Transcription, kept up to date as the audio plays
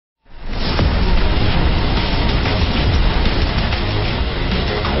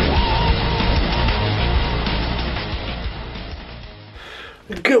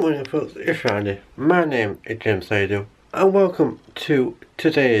Good morning folks, it's Randy. My name is James Sado and welcome to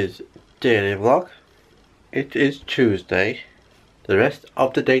today's daily vlog. It is Tuesday. The rest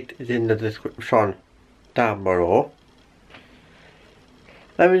of the date is in the description down below.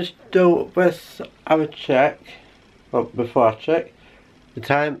 Let me just have a check. Well, before I check, the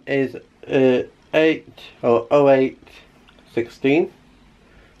time is 08:16,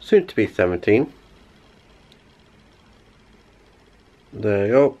 soon to be 17. There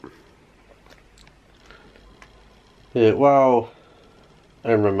you go. Wow,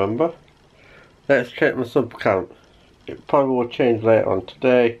 and remember, let's check my sub count. It probably will change later on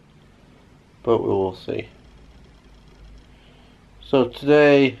today, but we will see. So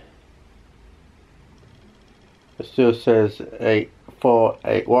today it still says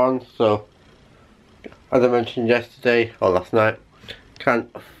 8481, so as I mentioned yesterday or last night, can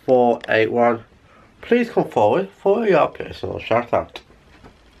 481 please come forward for your personal shout out.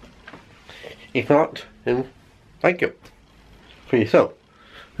 If not, then thank you for yourself,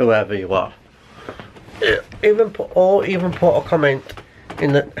 whoever you are. Even put a comment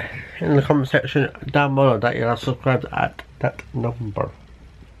in the comment section down below that you are subscribed at that number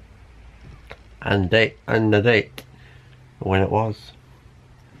and the date when it was.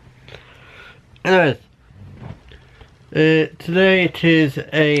 Anyways, today it is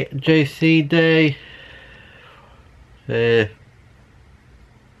a JC day. I'm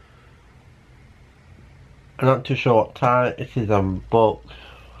not too sure what time it is on book.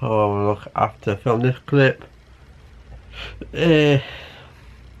 I'll look after film this clip. Then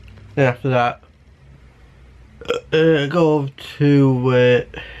after that, go over to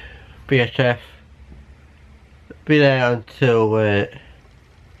BHF. Be there until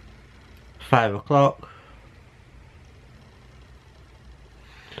 5 o'clock,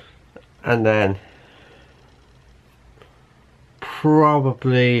 and then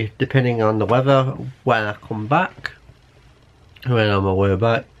probably, depending on the weather, when I come back, when I'm on my way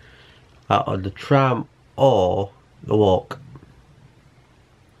back, out on the tram or the walk.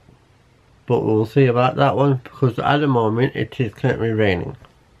 But we'll see about that one, because at the moment it is currently raining.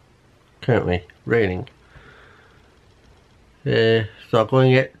 So I'm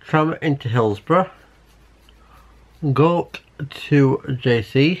going to get tram into Hillsborough, go to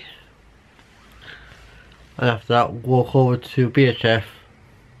JC, and after that walk over to BHF,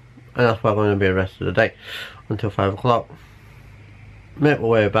 and that's where I'm going to be the rest of the day until 5 o'clock. Make my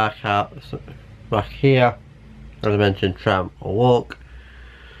way back here, as I mentioned, tram or walk,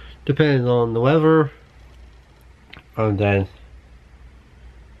 depending on the weather, and then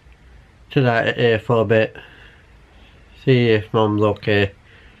chill out here for a bit, see if mum's okay.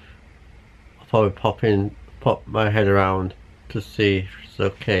 I'll probably pop my head around to see if it's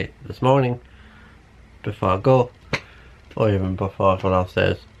okay this morning before I go, or even before I go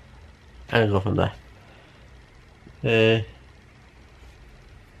downstairs, and go from there.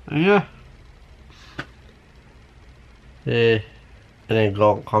 Yeah. And then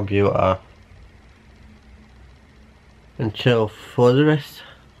go on computer and chill for the rest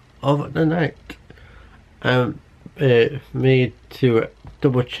of the night. Me to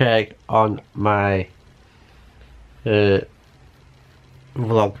double check on my vlog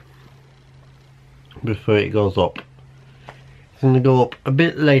before it goes up. It's going to go up a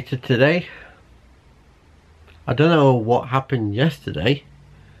bit later today. I don't know what happened yesterday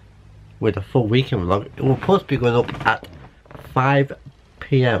with a full weekend vlog. It was supposed to be going up at 5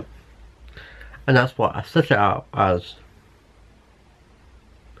 PM, and that's what I set it out as.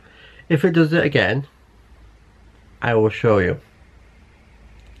 If it does it again, I will show you.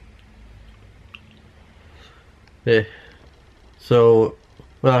 So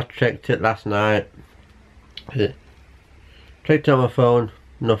when I checked it last night, checked it on my phone,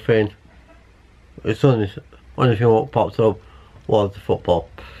 nothing. It's only thing what popped up was the football.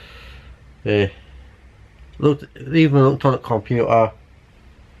 Even looked on the computer,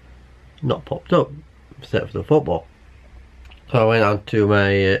 not popped up except for the football. So I went on to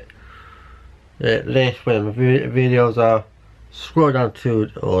my list where my videos are, scrolled down to,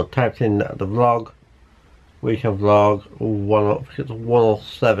 or typed in the vlog, weekend vlog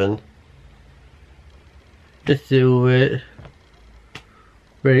 107. It's still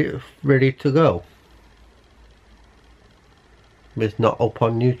ready to go. But it's not up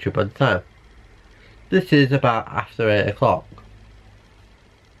on YouTube at the time. This is about after 8 o'clock.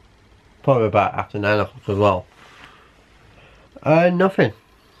 Probably about after 9 o'clock as well. Nothing.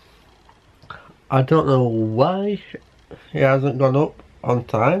 I don't know why it hasn't gone up on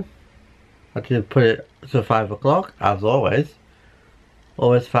time. I did put it to 5 o'clock as always.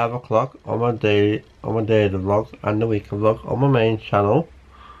 Always 5 o'clock on my day, the vlogs and the weekend vlog on my main channel.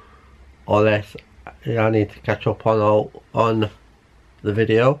 or less I need to catch up on the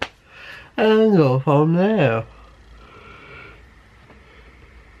video and go from there.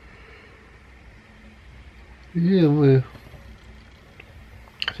 Yeah,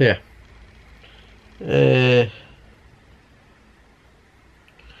 so yeah.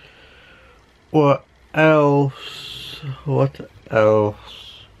 What else?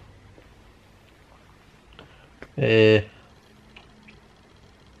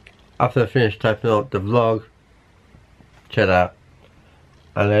 After I finish typing out the vlog, check out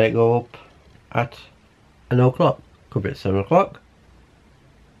and let it go up at 9 o'clock. Could be at 7 o'clock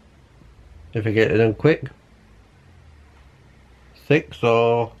if I get it done quick. 6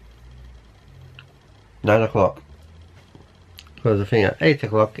 or 9 o'clock. Because I think at 8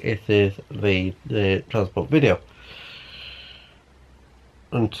 o'clock it is the transport video.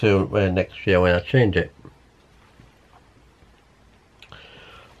 Until next year when I change it.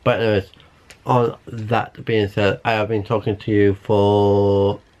 But anyways, on that being said, I have been talking to you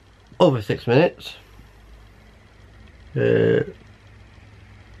for over 6 minutes.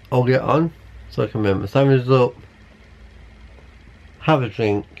 I'll get on so I can make my sandwiches up, have a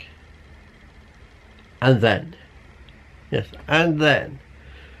drink, and then, yes, and then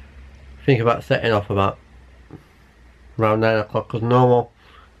think about setting off about around 9 o'clock as normal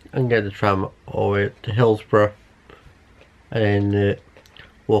and get the tram over to Hillsborough and then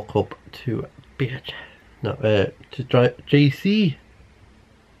walk up to BHF, no, to JC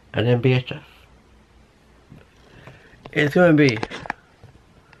and then BHF. It's going to be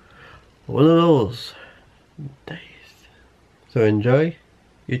one of those days. So enjoy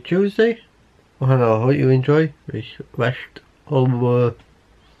your Tuesday. I hope you enjoy the rest of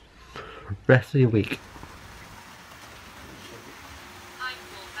your week.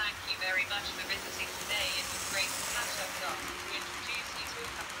 Thank you very much for visiting today. It was great to catch up with us, to introduce you to a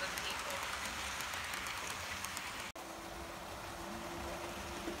couple of people.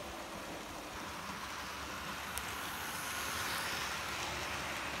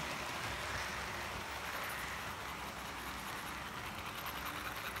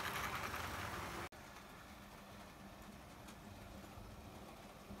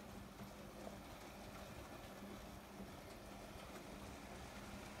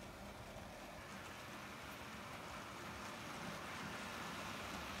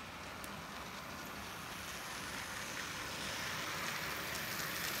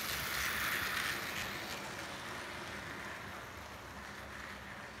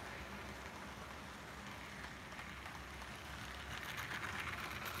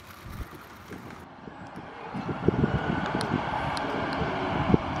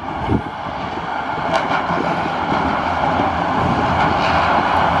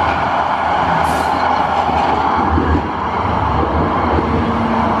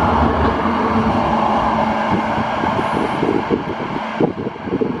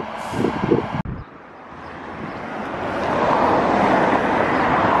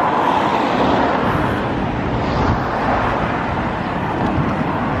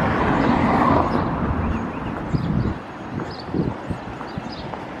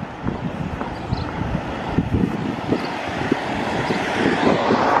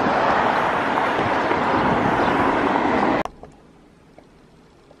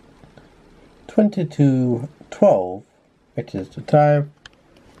 To 12, which is the time,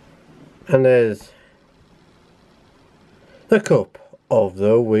 and there's the cup of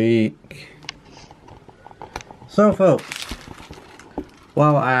the week. So folks,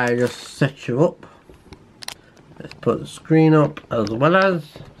 while I just set you up, let's put the screen up as well as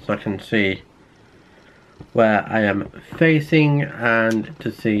so I can see where I am facing and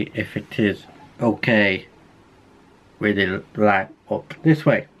to see if it is okay with the light up this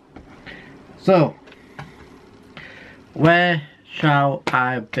way. So, where shall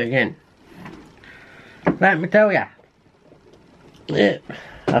I begin? Let me tell ya.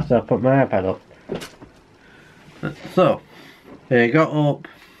 After I put my iPad up. So, got up,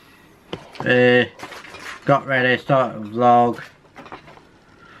 got ready, started a vlog,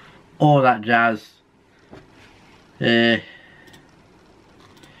 all that jazz. Then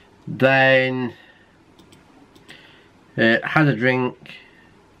had a drink.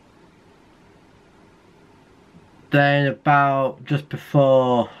 Then about just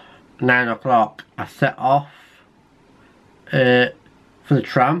before 9 o'clock I set off for the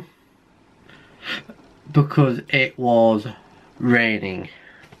tram because it was raining.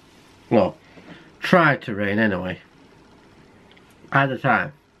 Well, tried to rain anyway at the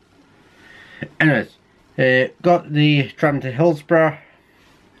time. Anyways, got the tram to Hillsborough,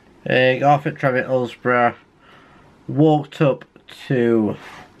 got off at tram at Hillsborough, walked up to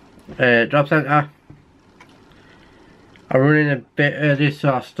job centre. I'm running a bit early,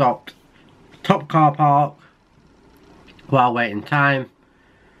 so I stopped top car park while waiting time,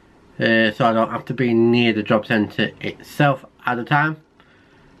 so I don't have to be near the job centre itself at the time.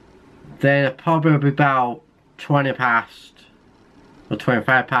 Then probably about 20 past or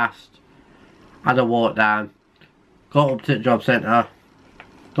 25 past, I had to walk down, go up to the job centre,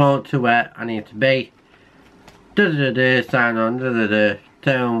 go to where I need to be, sign on,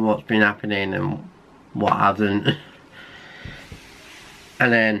 tell them what's been happening and what hasn't.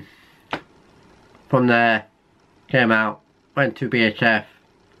 And then from there, came out, went to BHF,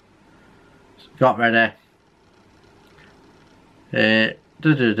 got ready,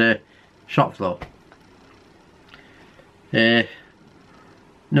 shop floor. The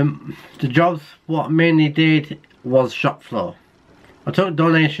jobs what I mainly did was shop floor. I took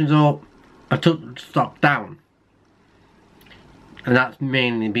donations up, I took stock down, and that's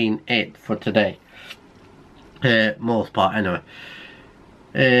mainly been it for today. Most part anyway.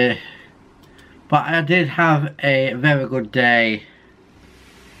 But I did have a very good day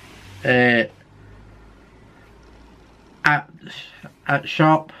at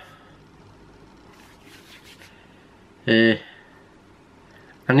shop. And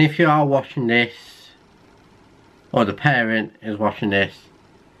if you are watching this, or the parent is watching this,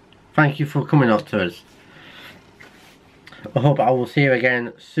 thank you for coming up to us. I hope I will see you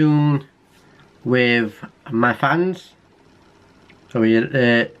again soon with my fans. So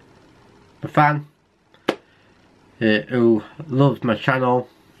the fan who loves my channel,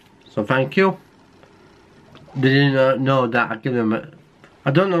 so thank you. They didn't know that I give them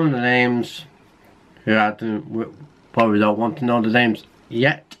I don't know the names, who probably don't want to know the names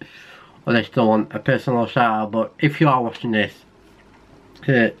yet, or they still want a personal shout out. But if you are watching this,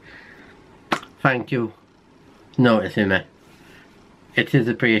 thank you for noticing me. It is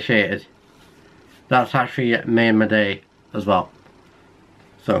appreciated. That's actually made my day as well.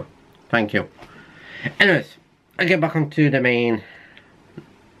 So, thank you. Anyways, I'll get back onto the main.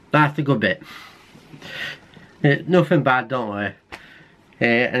 That's a good bit. Nothing bad, don't worry.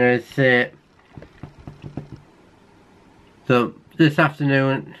 Anyways, so this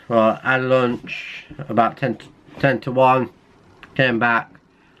afternoon, well, I had lunch about 10 to 1. Came back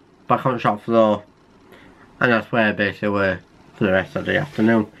on shop floor, and that's where I basically were for the rest of the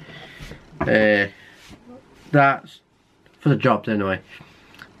afternoon. That's for the jobs anyway.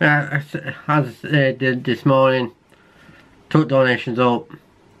 As I did this morning, took donations up,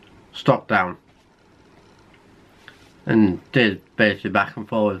 stock down, and did basically back and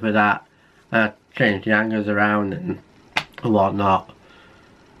forth with that. Changed the hangers around and whatnot.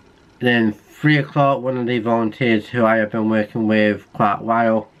 And then 3 o'clock, one of the volunteers who I have been working with quite a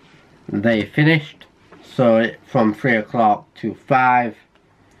while, they finished. So from 3 o'clock to 5,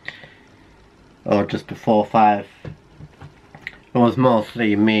 or just before 5, it was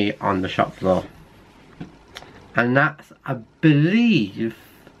mostly me on the shop floor. And that's, I believe,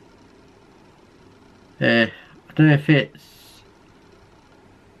 I don't know if it's,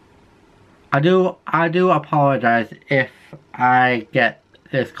 I do apologise if I get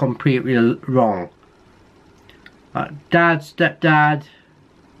this completely wrong. Dad, stepdad,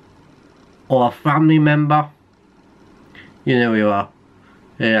 or a family member, you know who you are.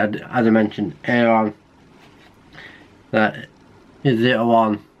 As I mentioned earlier on, that his little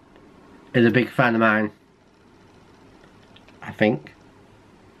one is a big fan of mine. I think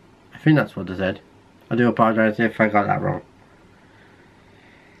that's what they said. I do apologise if I got that wrong.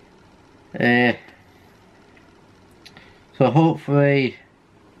 So hopefully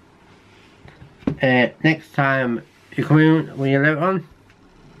next time you come in with your little one,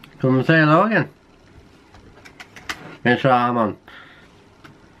 come and say hello again. Make sure I'm on.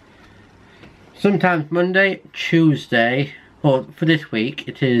 Sometimes Monday, Tuesday, or for this week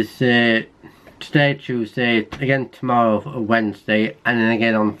it is today, Tuesday, again tomorrow, Wednesday, and then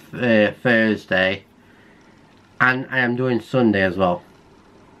again on Thursday, and I am doing Sunday as well.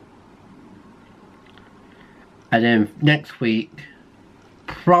 And then next week,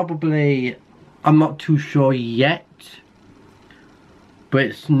 probably, I'm not too sure yet, but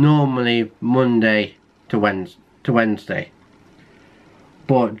it's normally Monday to Wednesday.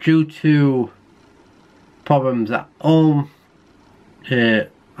 But due to problems at home,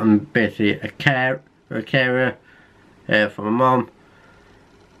 I'm basically a carer for my mum.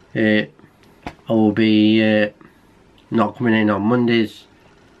 I will be not coming in on Mondays,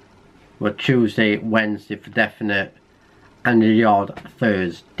 but Tuesday, Wednesday for definite, and the odd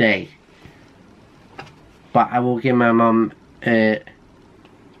Thursday. But I will give my mum an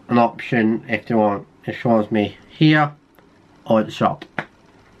option if she wants me here or at the shop.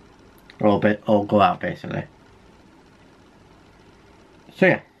 or go out basically. So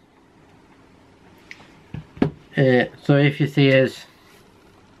yeah. So if you see us,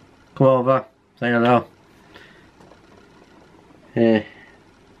 come over, say hello. It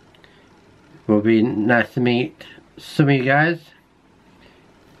will be nice to meet some of you guys.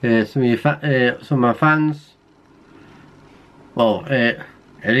 Some of my fans. Well, at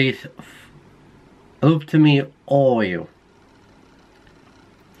least I love to meet all of you.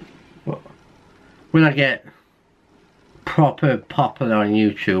 When I get proper popular on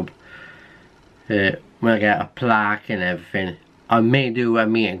YouTube, when I get a plaque and everything, I may do a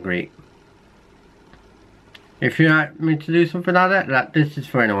meet and greet. If you like me to do something like that, this is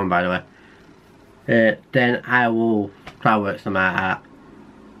for anyone by the way, then I will try to work something like that.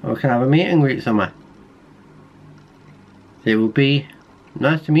 Or we can have a meet and greet somewhere. It will be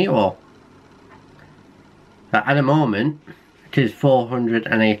nice to meet you all. But at the moment, it is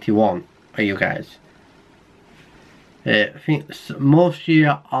 481 of you guys. I think most of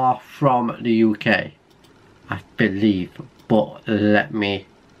you are from the UK, I believe, but let me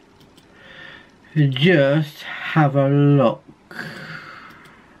just have a look.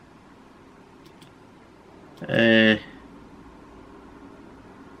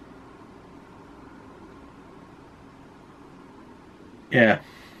 Yeah,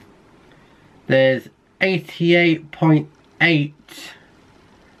 there's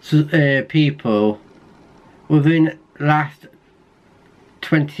 88.8 people within last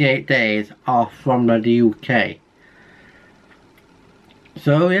 28 days are from the UK.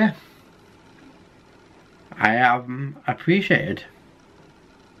 So yeah, I am appreciated.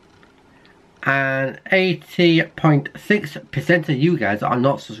 And 80.6% of you guys are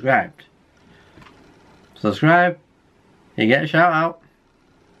not subscribed. Subscribe, you get a shout out.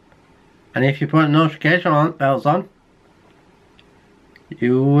 And if you put notification bells on,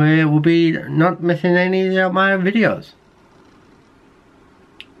 you will be not missing any of my videos.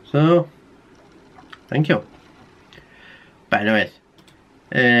 So, thank you. But anyways,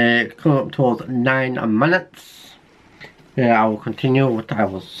 coming up towards 9 minutes. I will continue what I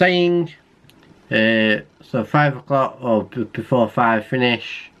was saying. So 5 o'clock or before 5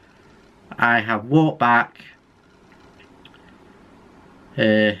 finish, I have walked back.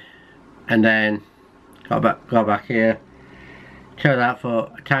 And then got back here, chilled out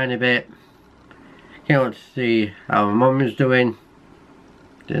for a tiny bit, came out to see how my mum is doing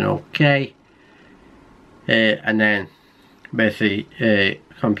okay, and then basically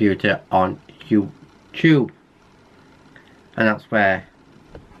computer on YouTube, and that's where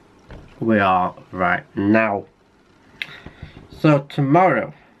we are right now. So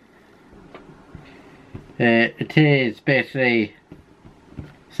tomorrow, it is basically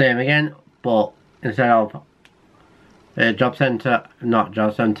same again, but instead of job centre, not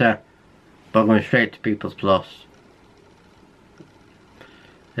job centre, but going straight to People's Plus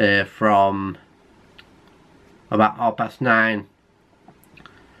from about 9:30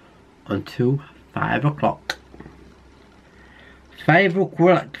 until 5 o'clock. 5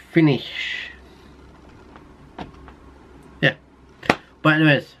 o'clock finish. Yeah. But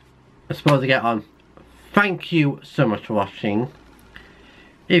anyways, I suppose to get on. Thank you so much for watching.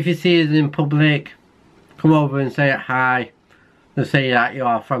 If you see us in public, come over and say hi. And say that you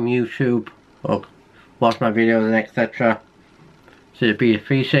are from YouTube or watch my videos and etc. So it'd be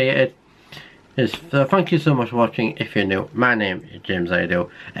appreciated. So thank you so much for watching. If you're new, my name is James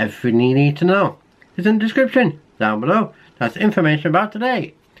Idle. Everything you need to know is in the description down below. That's information about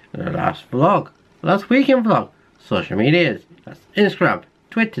today, the last vlog, last weekend vlog, social medias, that's Instagram,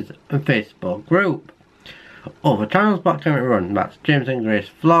 Twitter and Facebook group. Other channels but currently run, that's James and Grace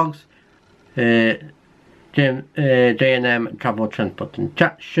Vlogs, J&M Travel Transport and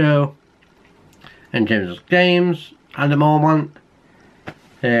Chat Show, and James's Games at the moment,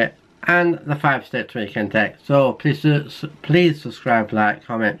 and the 5 steps we can take. So please subscribe, like,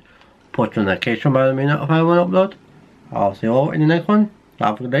 comment, put on the notification bell to be notified when I upload. I'll see you all in the next one.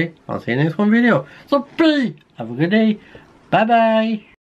 Have a good day. I'll see you in the next one video. So please have a good day. Bye bye.